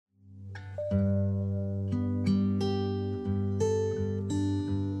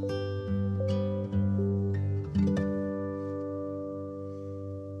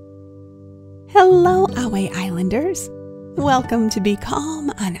Hello, Aue Islanders. Welcome to Be Calm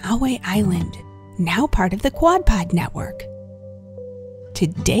on Aue Island, now part of the QuadPod Network.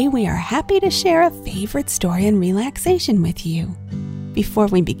 Today we are happy to share a favorite story on relaxation with you. Before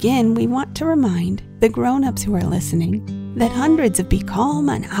we begin, we want to remind the grown-ups who are listening that hundreds of Be Calm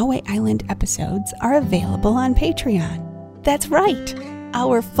on Aue Island episodes are available on Patreon. That's right,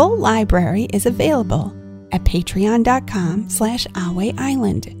 our full library is available at patreon.com/Aue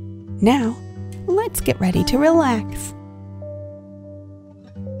Island. Now, let's get ready to relax.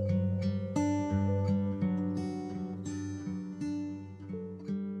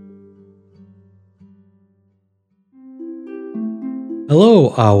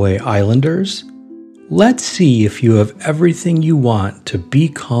 Hello, Aue Islanders. Let's see if you have everything you want to be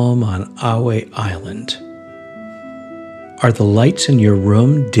calm on Aue Island. Are the lights in your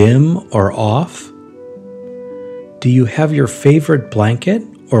room dim or off? Do you have your favorite blanket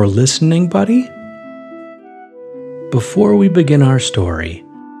or listening buddy? Before we begin our story,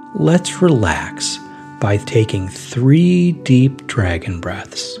 let's relax by taking 3 deep dragon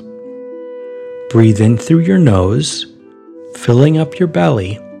breaths. Breathe in through your nose, filling up your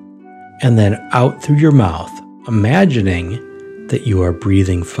belly, and then out through your mouth, imagining that you are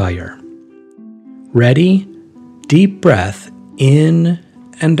breathing fire. Ready? Deep breath in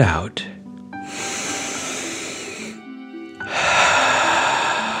and out.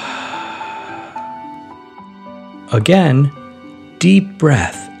 Again, deep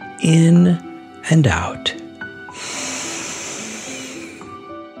breath in and out.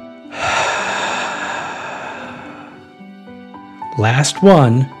 Last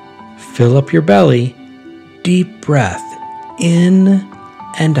one, fill up your belly, deep breath in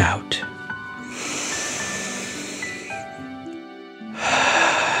and out.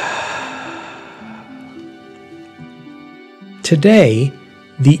 Today,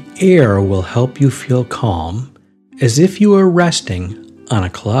 the air will help you feel calm as if you are resting on a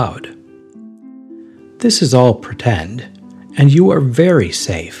cloud. This is all pretend, and you are very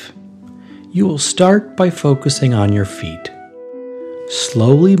safe. You will start by focusing on your feet.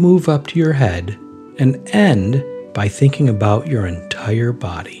 Slowly move up to your head and end by thinking about your entire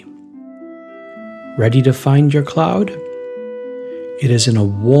body. Ready to find your cloud? It is in a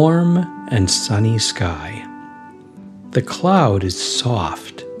warm and sunny sky. The cloud is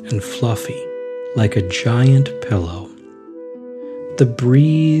soft and fluffy, like a giant pillow. The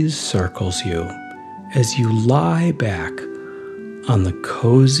breeze circles you as you lie back on the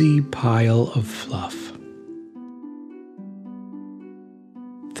cozy pile of fluff.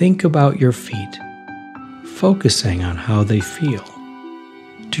 Think about your feet, focusing on how they feel.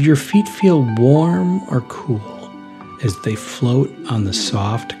 Do your feet feel warm or cool as they float on the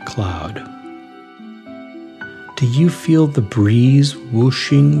soft cloud? Do you feel the breeze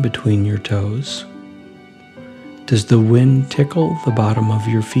whooshing between your toes? Does the wind tickle the bottom of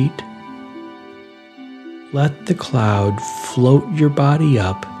your feet? Let the cloud float your body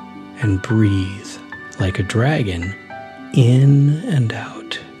up and breathe like a dragon in and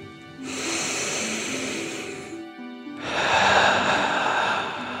out.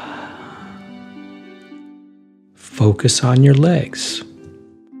 Focus on your legs.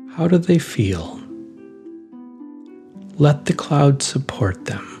 How do they feel? Let the cloud support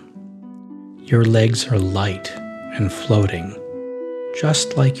them. Your legs are light and floating,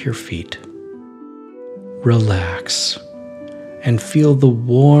 just like your feet. Relax and feel the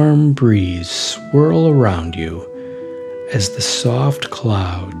warm breeze swirl around you as the soft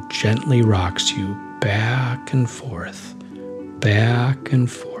cloud gently rocks you back and forth, back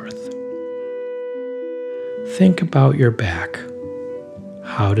and forth. Think about your back.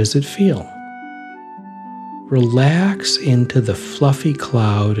 How does it feel? Relax into the fluffy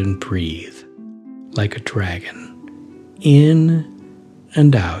cloud and breathe like a dragon, in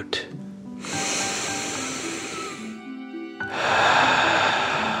and out.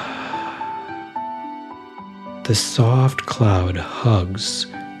 The soft cloud hugs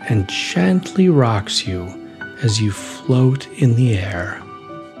and gently rocks you as you float in the air.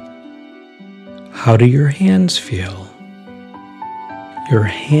 How do your hands feel? Your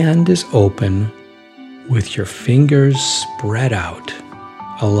hand is open with your fingers spread out,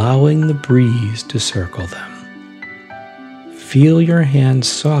 allowing the breeze to circle them. Feel your hands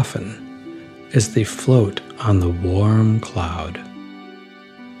soften as they float on the warm cloud.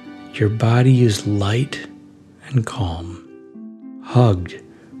 Your body is light and calm, hugged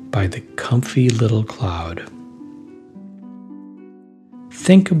by the comfy little cloud.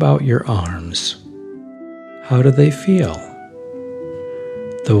 Think about your arms. How do they feel?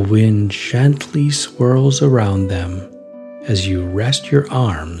 The wind gently swirls around them as you rest your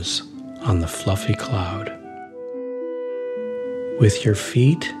arms on the fluffy cloud. With your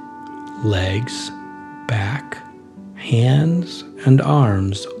feet, legs, back, hands, and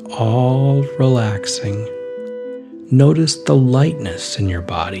arms all relaxing, notice the lightness in your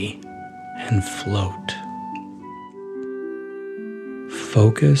body and float.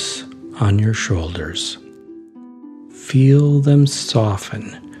 Focus on your shoulders. Feel them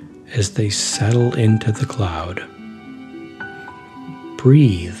soften as they settle into the cloud.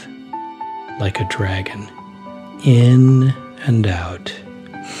 Breathe like a dragon, in and out.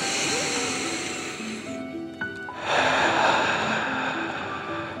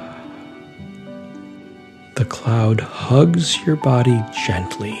 The cloud hugs your body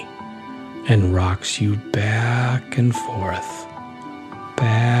gently and rocks you back and forth,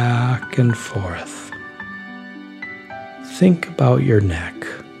 back and forth. Think about your neck.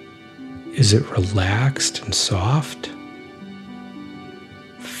 Is it relaxed and soft?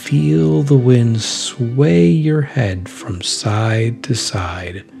 Feel the wind sway your head from side to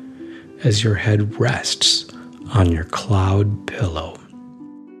side as your head rests on your cloud pillow.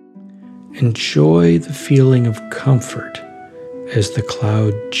 Enjoy the feeling of comfort as the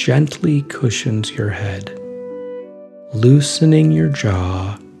cloud gently cushions your head, loosening your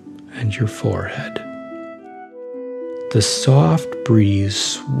jaw and your forehead. The soft breeze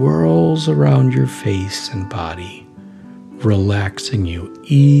swirls around your face and body, relaxing you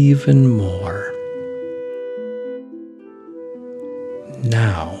even more.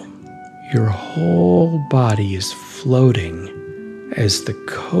 Now, your whole body is floating as the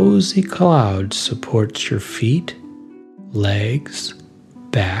cozy cloud supports your feet, legs,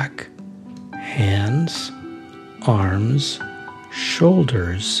 back, hands, arms,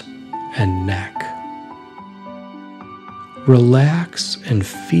 shoulders, and neck. Relax and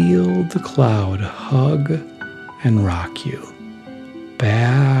feel the cloud hug and rock you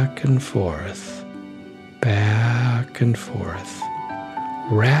back and forth,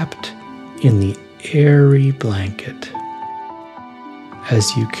 wrapped in the airy blanket.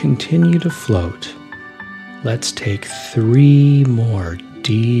 As you continue to float, let's take 3 more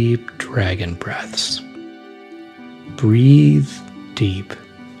deep dragon breaths. Breathe deep,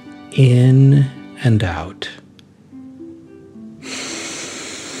 in and out.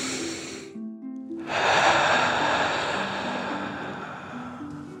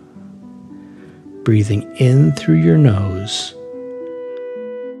 Breathing in through your nose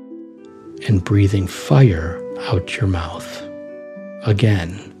and breathing fire out your mouth.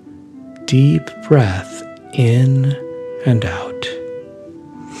 Again, deep breath in and out.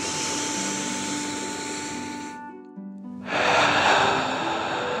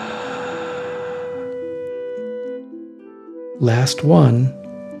 Last one,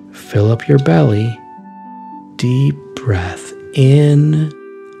 fill up your belly. Deep breath in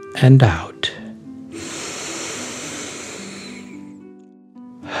and out.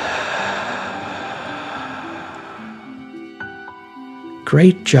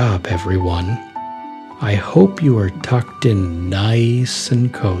 Great job, everyone. I hope you are tucked in nice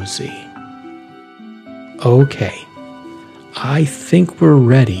and cozy. Okay, I think we're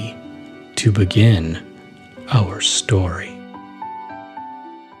ready to begin our story.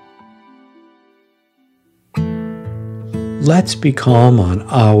 Let's be calm on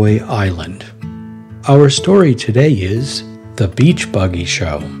Aue Island. Our story today is The Beach Buggy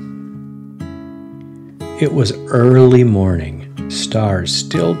Show. It was early morning. Stars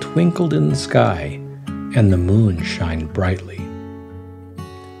still twinkled in the sky, and the moon shined brightly.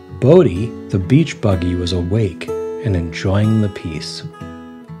 Bodhi the Beach Buggy was awake and enjoying the peace.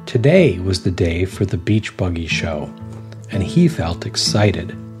 Today was the day for the Beach Buggy Show, and he felt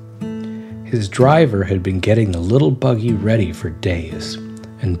excited. His driver had been getting the little buggy ready for days,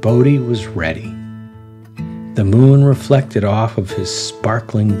 and Bodhi was ready. The moon reflected off of his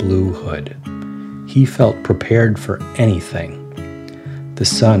sparkling blue hood. He felt prepared for anything. The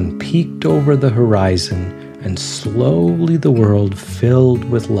sun peeked over the horizon, and slowly the world filled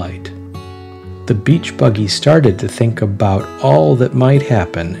with light. The beach buggy started to think about all that might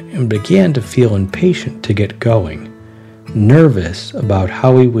happen and began to feel impatient to get going, nervous about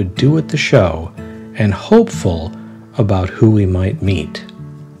how he would do at the show, and hopeful about who he might meet.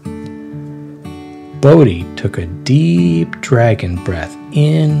 Bodhi took a deep dragon breath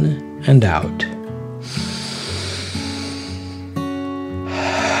in and out.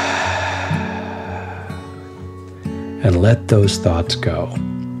 And let those thoughts go.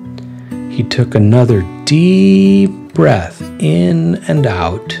 He took another deep breath in and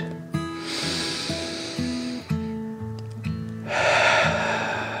out.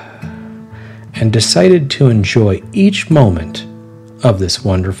 And decided to enjoy each moment of this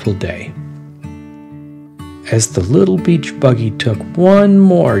wonderful day. As the little beach buggy took one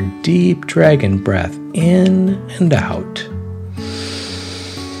more deep dragon breath in and out,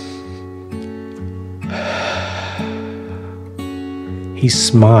 he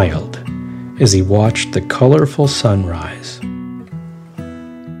smiled as he watched the colorful sunrise.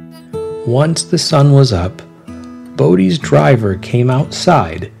 Once the sun was up, Bodhi's driver came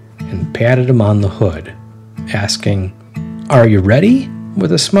outside and patted him on the hood, asking, "Are you ready?"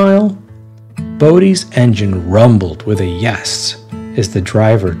 with a smile. Bodhi's engine rumbled with a yes as the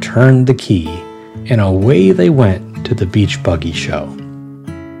driver turned the key, and away they went to the Beach Buggy Show.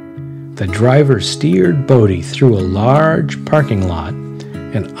 The driver steered Bodhi through a large parking lot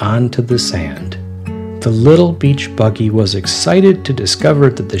and onto the sand. The little beach buggy was excited to discover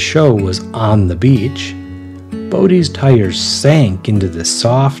that the show was on the beach. Bodhi's tires sank into the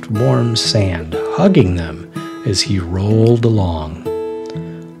soft, warm sand, hugging them as he rolled along.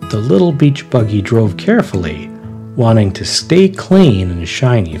 The little beach buggy drove carefully, wanting to stay clean and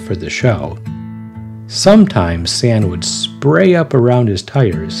shiny for the show. Sometimes sand would spray up around his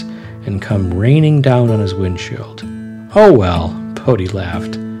tires and come raining down on his windshield. Oh well, Bodhi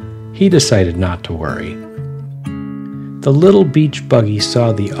laughed. He decided not to worry. The little beach buggy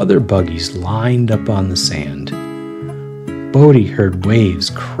saw the other buggies lined up on the sand. Bodhi heard waves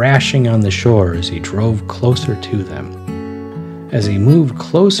crashing on the shore as he drove closer to them. As he moved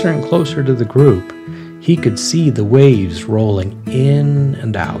closer and closer to the group, he could see the waves rolling in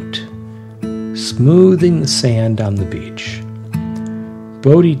and out, smoothing the sand on the beach.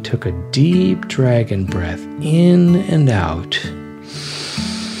 Bodhi took a deep dragon breath in and out,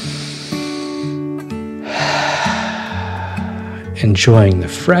 enjoying the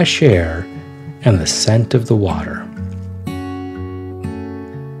fresh air and the scent of the water.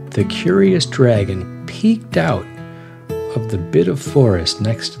 The curious dragon peeked out of the bit of forest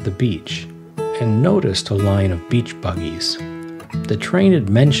next to the beach and noticed a line of beach buggies. The train had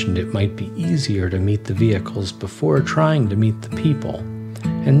mentioned it might be easier to meet the vehicles before trying to meet the people,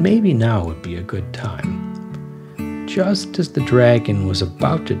 and maybe now would be a good time. Just as the dragon was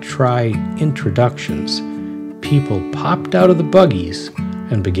about to try introductions, people popped out of the buggies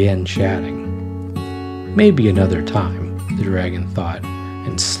and began chatting. Maybe another time, the dragon thought,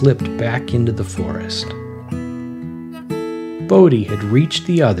 and slipped back into the forest. Bodhi had reached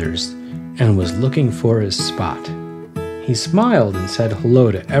the others and was looking for his spot. He smiled and said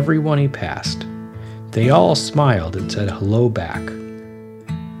hello to everyone he passed. They all smiled and said hello back.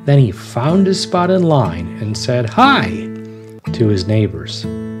 Then he found his spot in line and said hi to his neighbors.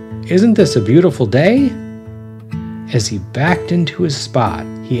 "Isn't this a beautiful day?" As he backed into his spot,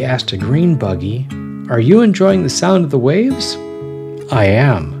 he asked a green buggy, "Are you enjoying the sound of the waves?" "I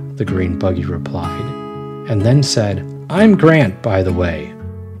am," the green buggy replied, and then said, "I'm Grant, by the way."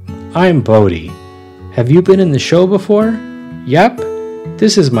 "I'm Bodhi. Have you been in the show before?" "Yep.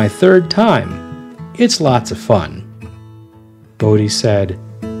 This is my third time. It's lots of fun." Bodhi said,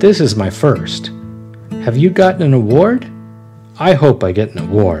 "This is my first. Have you gotten an award?" "I hope I get an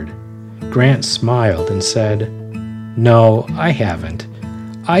award." Grant smiled and said, "No, I haven't.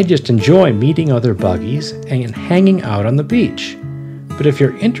 I just enjoy meeting other buggies and hanging out on the beach. But if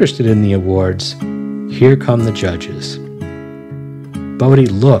you're interested in the awards, here come the judges." Bodhi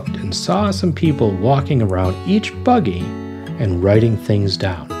looked and saw some people walking around each buggy and writing things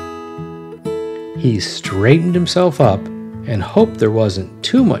down. He straightened himself up and hoped there wasn't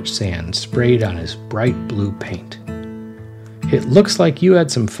too much sand sprayed on his bright blue paint. "It looks like you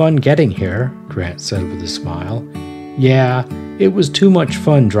had some fun getting here," Grant said with a smile. "Yeah, it was too much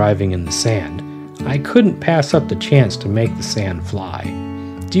fun driving in the sand. I couldn't pass up the chance to make the sand fly.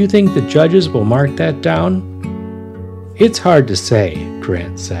 Do you think the judges will mark that down?" "It's hard to say,"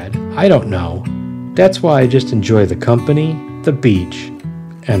 Grant said. "I don't know. That's why I just enjoy the company, the beach,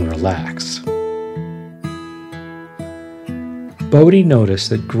 and relax." Bodhi noticed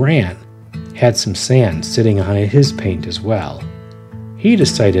that Grant had some sand sitting on his paint as well. He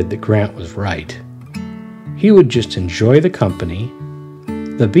decided that Grant was right. He would just enjoy the company,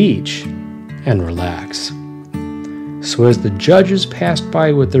 the beach, and relax. So as the judges passed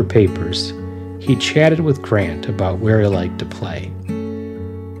by with their papers, he chatted with Grant about where he liked to play.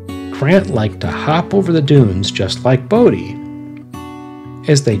 Grant liked to hop over the dunes just like Bodhi.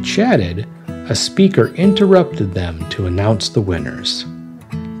 As they chatted, a speaker interrupted them to announce the winners.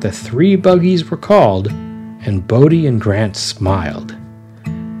 The 3 buggies were called, and Bodhi and Grant smiled.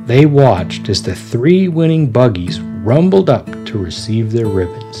 They watched as the 3 winning buggies rumbled up to receive their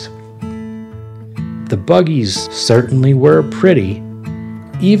ribbons. The buggies certainly were pretty.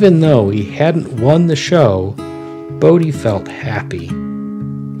 Even though he hadn't won the show, Bodhi felt happy.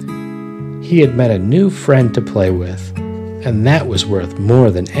 He had met a new friend to play with, and that was worth more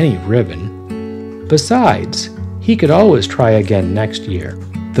than any ribbon. Besides, he could always try again next year.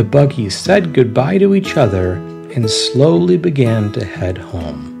 The buggies said goodbye to each other and slowly began to head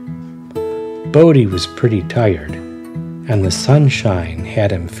home. Bodhi was pretty tired, and the sunshine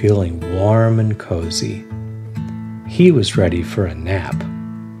had him feeling warm and cozy. He was ready for a nap.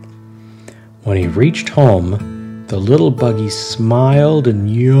 When he reached home, the little buggy smiled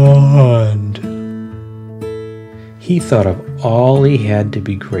and yawned. He thought of all he had to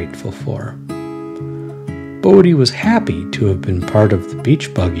be grateful for. Bodhi was happy to have been part of the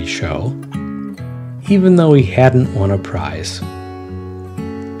Beach Buggy Show, even though he hadn't won a prize.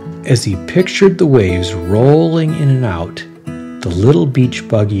 As he pictured the waves rolling in and out, the little beach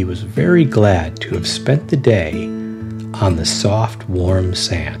buggy was very glad to have spent the day on the soft, warm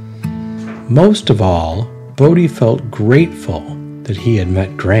sand. Most of all, Bodhi felt grateful that he had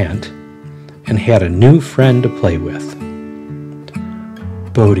met Grant and had a new friend to play with.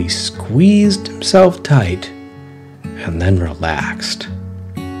 Bodhi squeezed himself tight and then relaxed.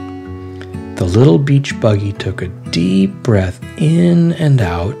 The little beach buggy took a deep breath in and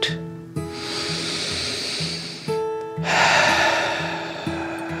out.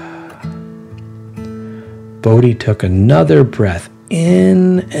 Bodhi took another breath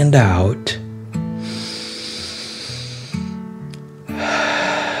in and out.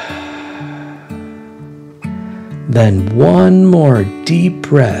 Then one more deep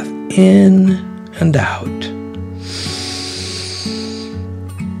breath in and out.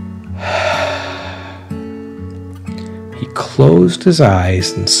 He closed his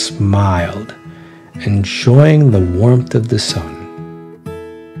eyes and smiled, enjoying the warmth of the sun.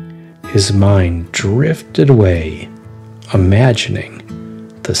 His mind drifted away, imagining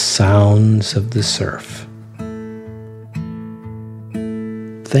the sounds of the surf.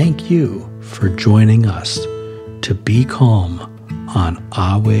 Thank you for joining us to be calm on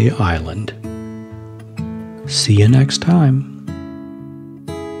Ahway Island. See you next time.